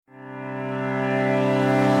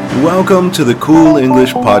Welcome to the Cool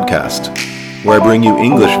English Podcast, where I bring you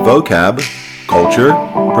English vocab, culture,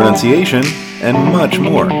 pronunciation, and much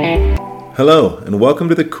more. Hello, and welcome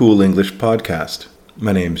to the Cool English Podcast.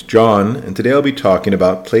 My name's John, and today I'll be talking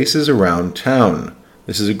about places around town.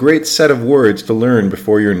 This is a great set of words to learn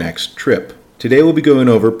before your next trip. Today we'll be going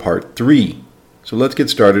over part 3. So let's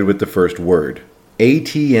get started with the first word.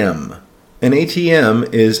 ATM. An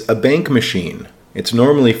ATM is a bank machine. It's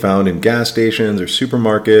normally found in gas stations or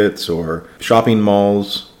supermarkets or shopping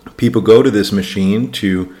malls. People go to this machine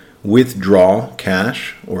to withdraw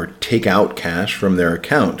cash or take out cash from their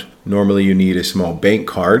account. Normally you need a small bank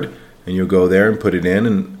card and you'll go there and put it in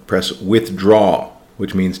and press withdraw,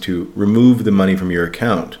 which means to remove the money from your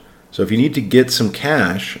account. So if you need to get some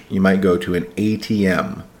cash, you might go to an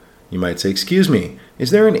ATM. You might say, "Excuse me,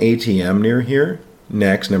 is there an ATM near here?"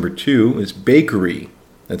 Next, number 2 is bakery.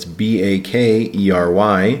 That's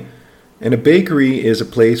B-A-K-E-R-Y. And a bakery is a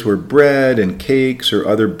place where bread and cakes or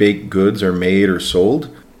other baked goods are made or sold.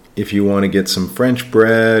 If you want to get some French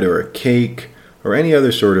bread or a cake or any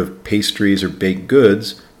other sort of pastries or baked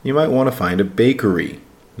goods, you might want to find a bakery.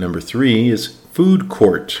 Number 3 is food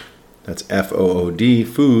court. That's F-O-O-D,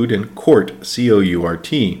 food, and court,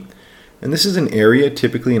 C-O-U-R-T. And this is an area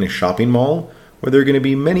typically in a shopping mall where there are going to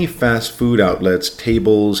be many fast food outlets,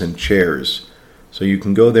 tables, and chairs. So you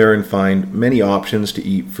can go there and find many options to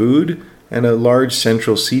eat food and a large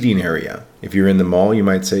central seating area. If you're in the mall, you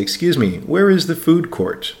might say, "Excuse me, where is the food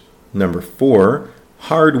court?" Number 4,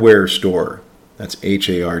 hardware store. That's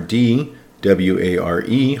H-A-R-D-W-A-R-E,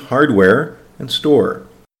 hardware, and store.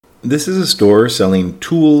 This is a store selling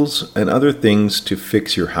tools and other things to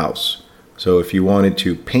fix your house. So if you wanted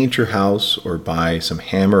to paint your house or buy some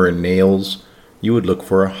hammer and nails, you would look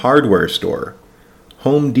for a hardware store.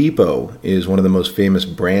 Home Depot is one of the most famous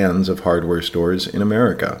brands of hardware stores in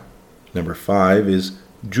America. Number 5 is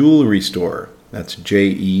jewelry store. That's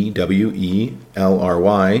J-E-W-E-L-R-Y,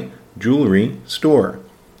 jewelry store.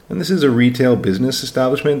 And this is a retail business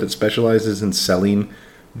establishment that specializes in selling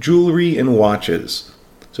jewelry and watches.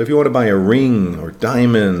 So if you want to buy a ring or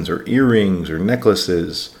diamonds or earrings or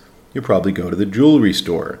necklaces, you'll probably go to the jewelry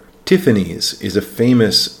store. Tiffany's is a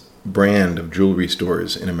famous brand of jewelry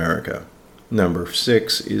stores in America. Number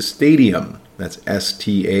 6 is stadium. That's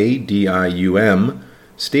S-T-A-D-I-U-M.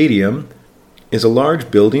 Stadium is a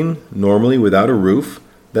large building, normally without a roof,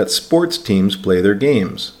 that sports teams play their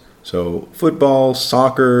games. So football,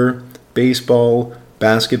 soccer, baseball,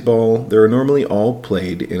 basketball, they're normally all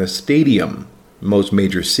played in a stadium. Most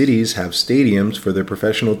major cities have stadiums for their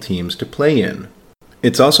professional teams to play in.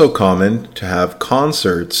 It's also common to have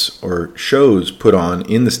concerts or shows put on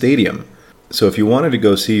in the stadium. So if you wanted to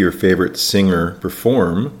go see your favorite singer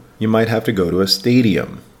perform, you might have to go to a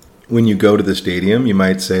stadium. When you go to the stadium, you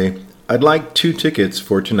might say, "I'd like 2 tickets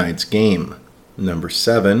for tonight's game." Number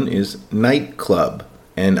 7 is nightclub.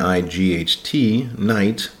 N-I-G-H-T,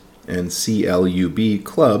 night, and C-L-U-B,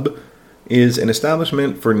 club, is an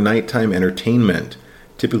establishment for nighttime entertainment,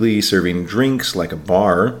 typically serving drinks like a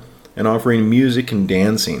bar and offering music and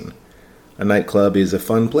dancing. A nightclub is a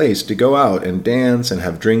fun place to go out and dance and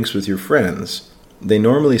have drinks with your friends. They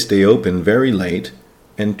normally stay open very late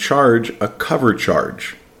and charge a cover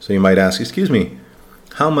charge. So you might ask, "Excuse me,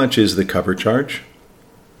 how much is the cover charge?"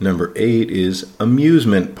 Number 8 is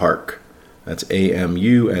amusement park. That's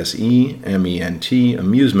A-M-U-S-E-M-E-N-T,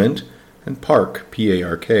 amusement, and park,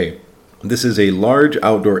 P-A-R-K. This is a large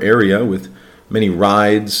outdoor area with many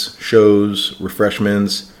rides, shows,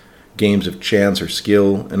 refreshments, games of chance or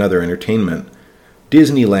skill, and other entertainment.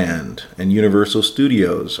 Disneyland and Universal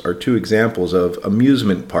Studios are 2 examples of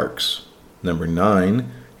amusement parks. Number 9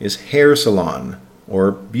 is hair salon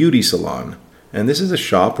or beauty salon. And this is a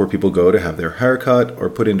shop where people go to have their hair cut or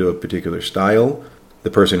put into a particular style. The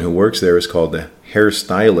person who works there is called the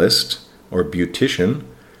hairstylist or beautician.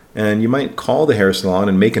 And you might call the hair salon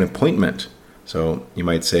and make an appointment. So you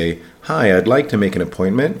might say, "Hi, I'd like to make an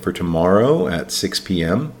appointment for tomorrow at 6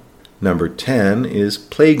 p.m. Number 10 is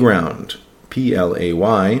playground,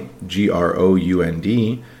 P-L-A-Y-G-R-O-U-N-D,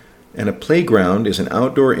 and a playground is an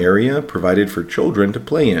outdoor area provided for children to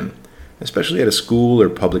play in, especially at a school or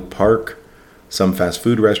public park. Some fast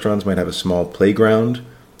food restaurants might have a small playground.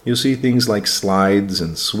 You'll see things like slides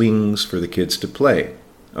and swings for the kids to play.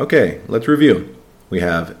 Okay, let's review. We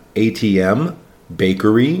have ATM,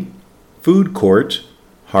 bakery, food court,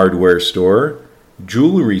 hardware store,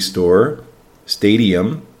 jewelry store,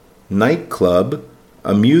 stadium, nightclub,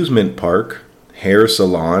 amusement park, hair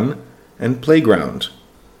salon, and playground.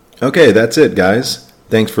 Okay, that's it, guys.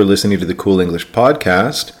 Thanks for listening to the Cool English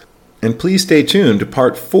Podcast. And please stay tuned to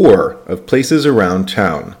part 4 of Places Around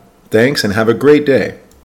Town. Thanks and have a great day.